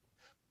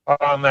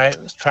 Oh, mate,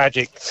 it was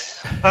tragic.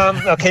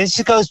 Okay,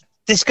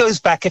 this goes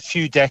back a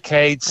few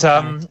decades.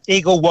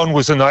 Eagle One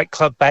was a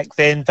nightclub back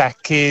then,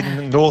 back in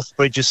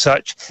Northbridge as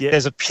such. Yeah.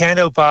 There's a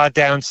piano bar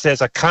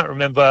downstairs. I can't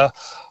remember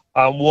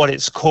what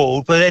it's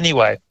called. But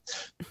anyway,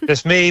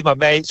 there's me, my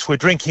mates, we're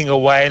drinking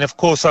away. And, of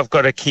course, I've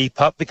got to keep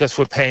up because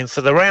we're paying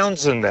for the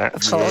rounds and that.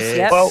 Of course,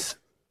 yes.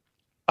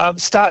 Well,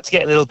 start to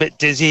get a little bit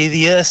dizzy.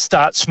 The earth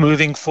starts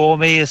moving for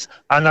me,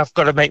 and I've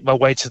got to make my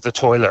way to the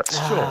toilet.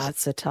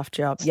 It's a tough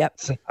job. Yep.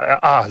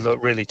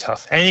 Look, really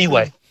tough.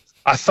 Anyway,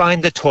 I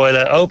find the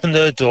toilet, open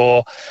the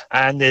door,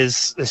 and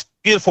there's this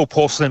beautiful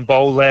porcelain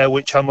bowl there,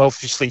 which I'm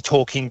obviously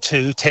talking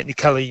to,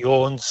 Technicolor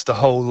yawns, the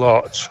whole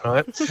lot,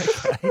 right?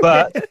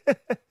 But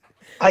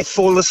I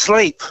fall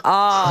asleep.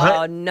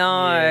 Oh, right?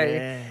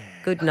 no.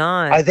 Good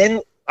night.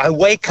 I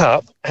wake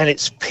up and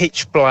it's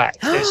pitch black.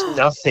 There's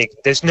nothing.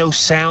 There's no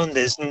sound.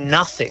 There's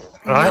nothing,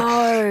 right?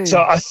 No.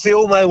 So I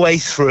feel my way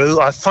through.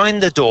 I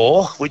find the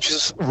door, which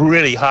is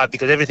really hard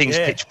because everything's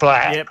pitch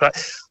black. Yep.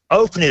 Right?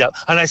 open it up,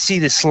 and I see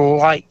this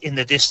light in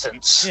the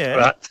distance,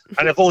 right?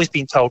 And I've always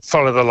been told,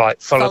 follow the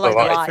light, follow the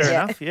light. Fair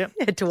enough, yeah.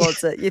 Head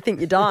towards it. You think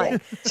you're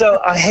dying. So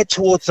I head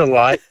towards the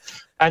light,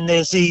 and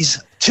there's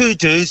these two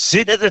dudes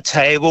sitting at the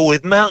table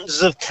with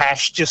mountains of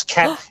cash, just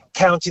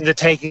counting the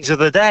takings of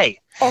the day.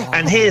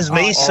 And here's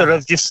me sort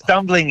of just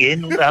stumbling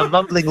in,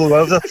 mumbling all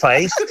over the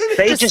place.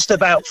 They just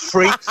about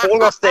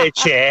fall off their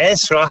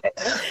chairs, right?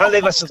 And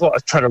they must have thought I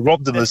was trying to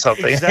rob them or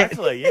something.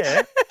 Exactly,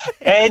 yeah.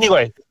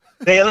 Anyway,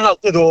 they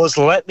unlocked the doors,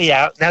 let me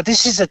out. Now,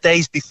 this is the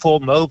days before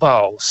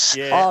mobiles.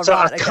 Yeah. So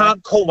I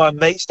can't call my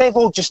mates. They've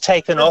all just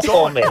taken off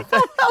on me.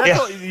 I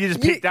thought you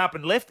just picked up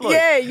and left, Luke.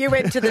 Yeah, you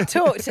went to the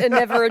toot and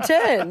never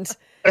returned.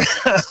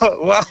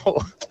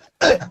 Wow.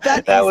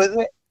 That was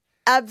it.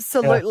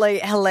 Absolutely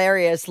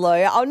hilarious, Lou.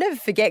 I'll never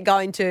forget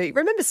going to,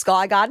 remember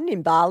Sky Garden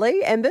in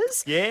Bali,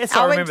 Embers? Yes,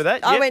 I remember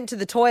that. I Yep. went to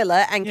the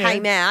toilet and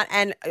came out,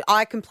 and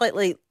I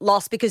completely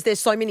lost because there's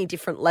so many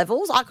different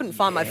levels. I couldn't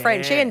find my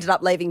friend. She ended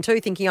up leaving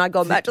too, thinking I'd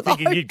gone back to the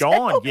Thinking hotel. you'd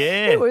gone,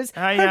 yeah. It was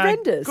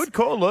horrendous. Good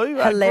call, Lou.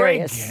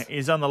 Hilarious. Greg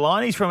is on the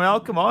line. He's from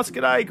Alkimos.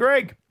 G'day,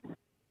 Greg.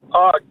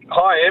 Hi,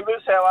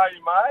 Embers. How are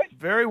you, mate?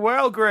 Very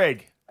well,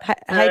 Greg.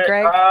 Hey,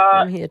 Greg.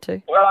 I'm here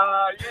too.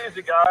 Well, years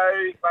ago,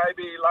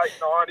 maybe late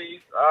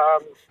 90s,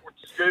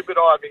 scuba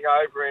diving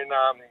over in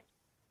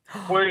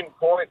Clune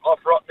Point off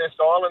Rottnest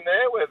Island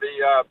there, where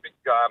the big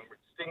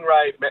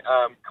stingray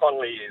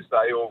Connolly is.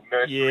 They all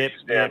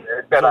nurseries down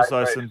there. There's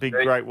also some big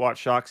great white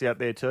sharks out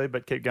there too,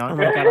 but keep going. Oh,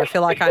 my God, I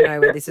feel like I know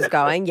where this is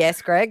going. Yes,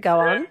 Greg,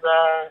 go on. And,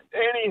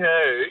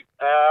 anywho,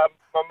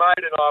 my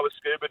mate and I were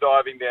scuba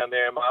diving down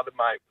there, and my other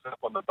mate was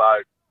up on the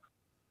boat.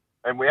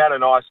 And we had a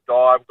nice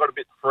dive, got a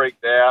bit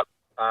freaked out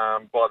by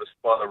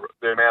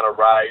the amount of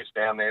rays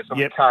down there. So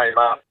we came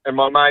up, and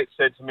my mate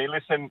said to me,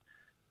 listen,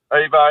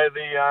 Evo,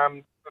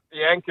 the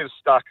anchor's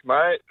stuck,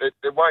 mate.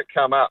 It won't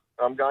come up.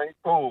 I'm going,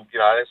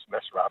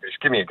 that's rubbish.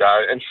 Give me a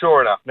go. And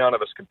sure enough, none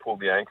of us could pull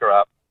the anchor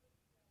up.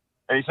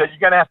 And he said, you're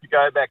going to have to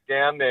go back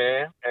down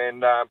there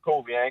and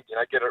pull the anchor,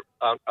 get it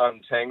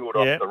untangled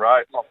off the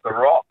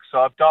rock. So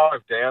I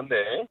dived down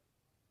there.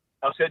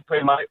 I said to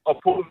him, mate, I'll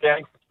pull the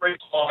anchor 3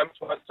 times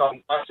once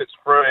it's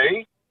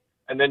free,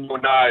 and then you'll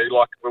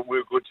know,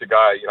 we're good to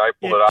go,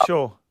 pull it up.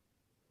 Sure.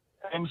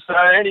 And so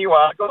anyway,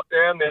 I got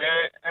down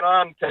there and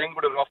I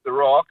untangled it off the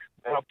rock,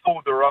 and I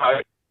pulled the rope,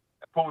 I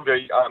pulled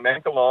the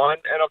anchor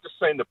line, and I've just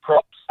seen the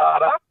prop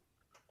start up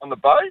on the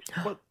boat.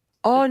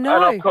 Oh, no.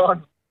 And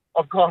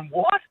I've gone,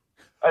 what?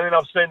 And then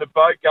I've seen the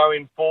boat go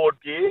in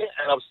forward gear,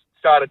 and I've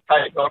started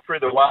taking off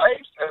through the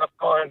waves, and I've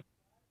gone,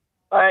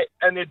 hey,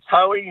 and they're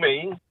towing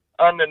me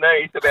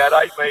underneath about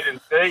 8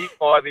 metres deep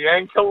by the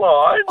anchor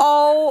line.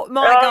 Oh,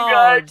 my and I'm God.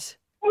 Going,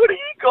 what are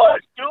you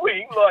guys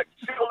doing?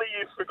 Surely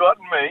you've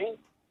forgotten me.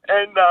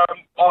 And I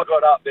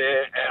got up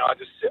there and I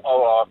just said,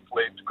 I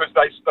flipped because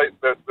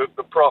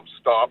the prop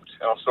stopped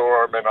and I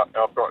saw them and I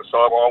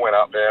went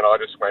up there and I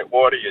just went,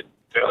 what are you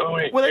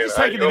doing? Well, they're just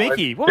taking the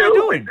mickey. What are they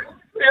doing?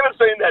 You ever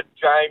seen that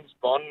James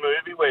Bond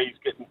movie where he's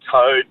getting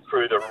towed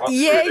through the rock?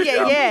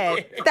 Yeah.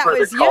 That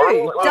was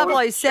you.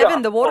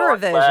 007, the water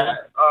version.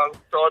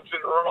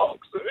 Dodging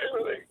rocks and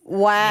everything.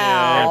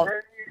 Wow. And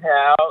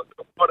anyhow,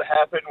 what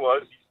happened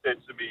was he said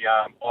to me,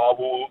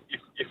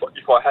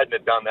 if I hadn't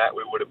have done that,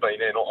 we would have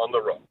been in on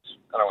the rocks.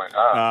 And I went,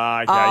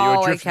 okay. You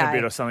were drifting a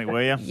bit or something,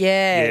 were you?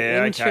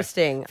 Yeah,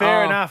 interesting. Okay.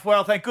 Fair enough.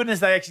 Well, thank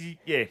goodness they actually,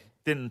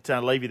 didn't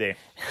leave you there.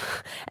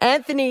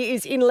 Anthony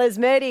is in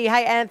Lesmurdy.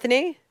 Hey,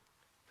 Anthony.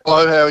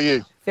 Hello, how are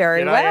you?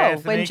 Very G'day, well.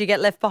 Anthony. When did you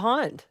get left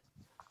behind?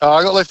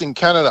 I got left in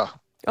Canada.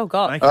 Oh,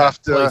 God. Okay,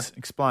 After, please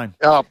explain.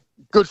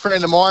 Good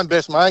friend of mine,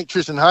 best mate,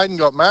 Tristan Hayden,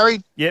 got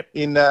married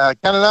in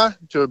Canada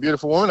to a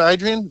beautiful woman,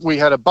 Adrian. We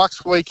had a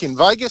Bucks week in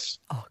Vegas.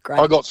 Oh,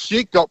 great. I got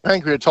sick, got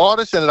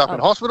pancreatitis, ended up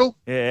in hospital.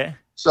 Yeah.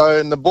 So,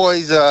 and the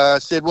boys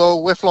said,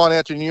 well, we're flying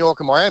out to New York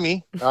and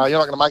Miami. You're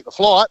not going to make the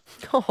flight.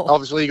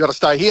 Obviously, you got to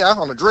stay here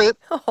on a drip.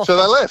 So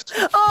they left.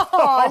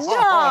 Oh,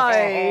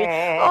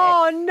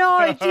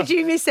 no. Did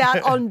you miss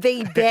out on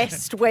the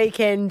best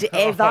weekend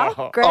ever,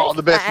 Greg? Oh,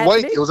 the best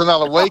week. It was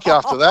another week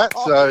after that.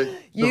 So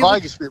the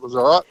Vegas bit was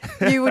all right.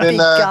 You would be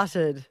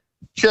gutted.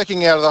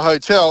 Checking out of the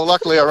hotel,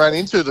 luckily I ran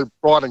into the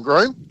bride and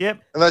groom. Yep.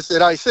 And they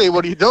said, AC,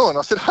 what are you doing?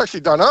 I said, I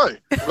actually don't know.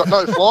 I've got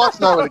no flights,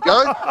 nowhere to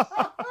go.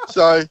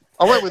 So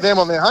I went with them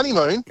on their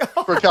honeymoon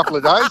for a couple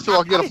of days so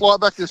I could get a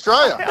flight back to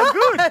Australia.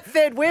 Oh, good.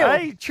 Third wheel.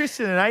 Hey,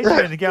 Tristan and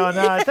Adrian are going,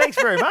 thanks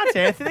very much,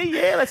 Anthony.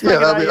 Yeah, let's make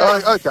it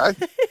okay.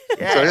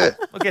 Yeah. So, yeah.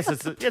 I guess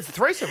it's a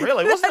threesome,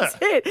 really, wasn't That's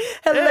it.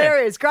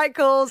 Hilarious. Great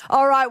calls.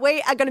 All right,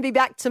 we are going to be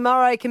back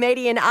tomorrow.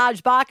 Comedian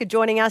Arj Barker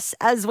joining us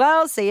as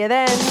well. See you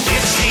then.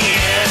 It's the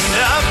end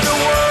of the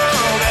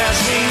world as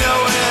we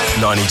know it.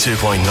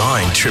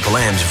 92.9 Triple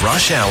M's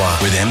Rush Hour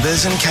with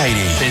Embers and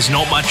Katie. There's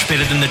not much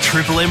better than the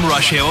Triple M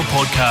Rush Hour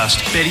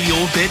podcast. Better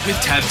your bet with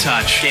Tab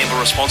Touch. Gamble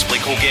responsibly.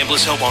 Call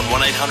Gamblers Help on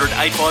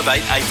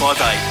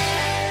 1-800-858-858.